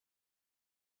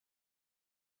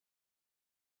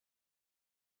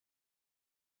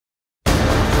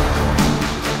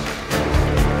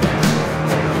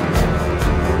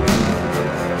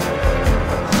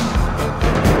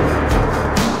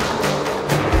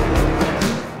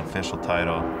official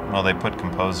title. Well, they put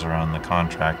composer on the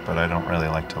contract, but I don't really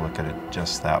like to look at it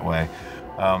just that way.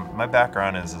 My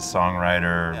background is a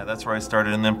songwriter. Yeah, that's where I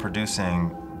started, and then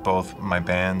producing both my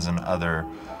bands and other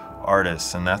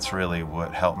artists, and that's really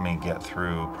what helped me get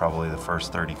through probably the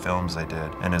first 30 films I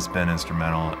did, and has been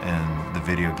instrumental in the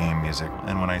video game music.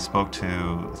 And when I spoke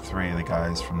to 3 of the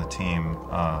guys from the team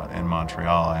in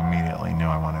Montreal, I immediately knew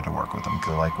I wanted to work with them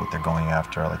because I like what they're going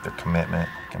after, I like their commitment.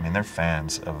 I mean, they're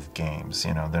fans of games,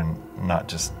 you know, they're not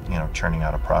just, you know, churning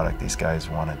out a product. These guys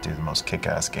want to do the most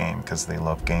kick-ass game because they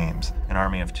love games. In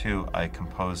Army of Two, I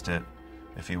composed it.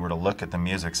 If you were to look at the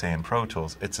music, say in Pro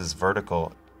Tools, it's as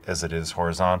vertical as it is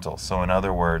horizontal. So in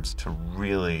other words, to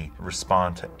really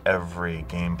respond to every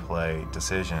gameplay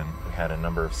decision, we had a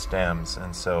number of stems,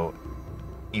 and so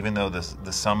even though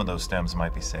the sum of those stems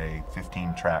might be, say,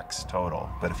 15 tracks total,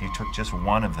 but if you took just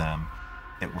one of them,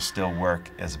 it will still work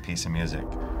as a piece of music.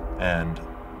 And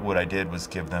what I did was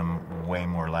give them way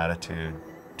more latitude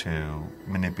to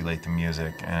manipulate the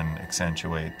music and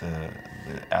accentuate the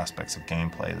aspects of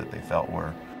gameplay that they felt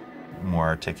were more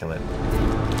articulate.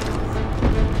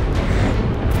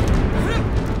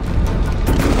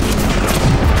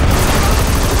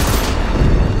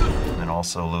 And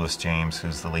also Lewis James,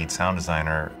 who's the lead sound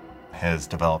designer, has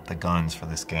developed the guns for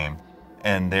this game.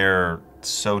 And they're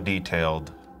so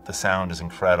detailed, the sound is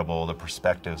incredible, the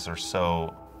perspectives are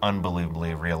so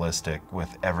unbelievably realistic with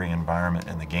every environment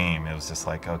in the game. It was just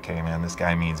like, okay, man, this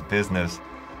guy means business.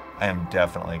 I am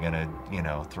definitely gonna, you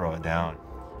know, throw it down.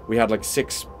 We had like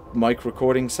 6 mic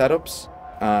recording setups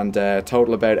and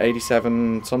total about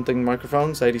 87 something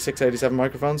microphones, 86, 87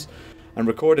 microphones, and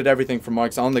recorded everything from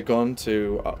mics on the gun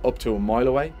to up to a mile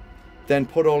away. Then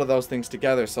put all of those things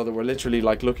together so that we're literally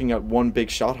like looking at one big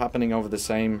shot happening at the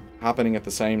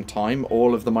same time,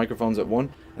 all of the microphones at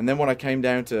one. And then when I came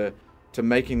down to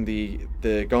making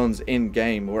the guns in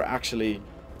game, we're actually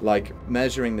like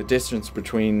measuring the distance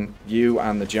between you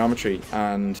and the geometry,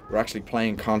 and we're actually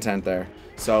playing content there.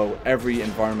 So every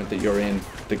environment that you're in,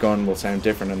 the gun will sound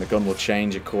different and the gun will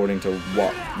change according to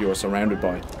what you're surrounded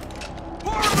by.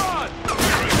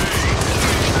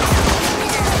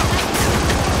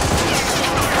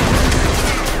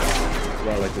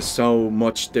 Well, like there's so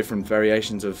much different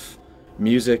variations of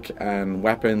music and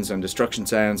weapons and destruction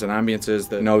sounds and ambiances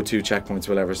that no 2 checkpoints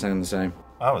will ever sound the same.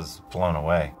 I was blown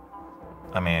away.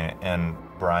 I mean, and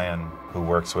Brian, who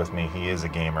works with me, he is a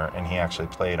gamer, and he actually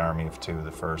played Army of Two,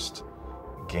 the first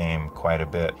game, quite a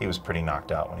bit. He was pretty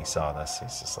knocked out when he saw this.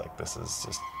 He's just like, this is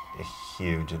just a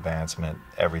huge advancement,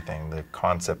 everything, the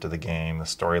concept of the game, the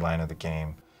storyline of the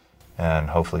game, and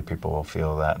hopefully people will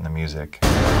feel that in the music.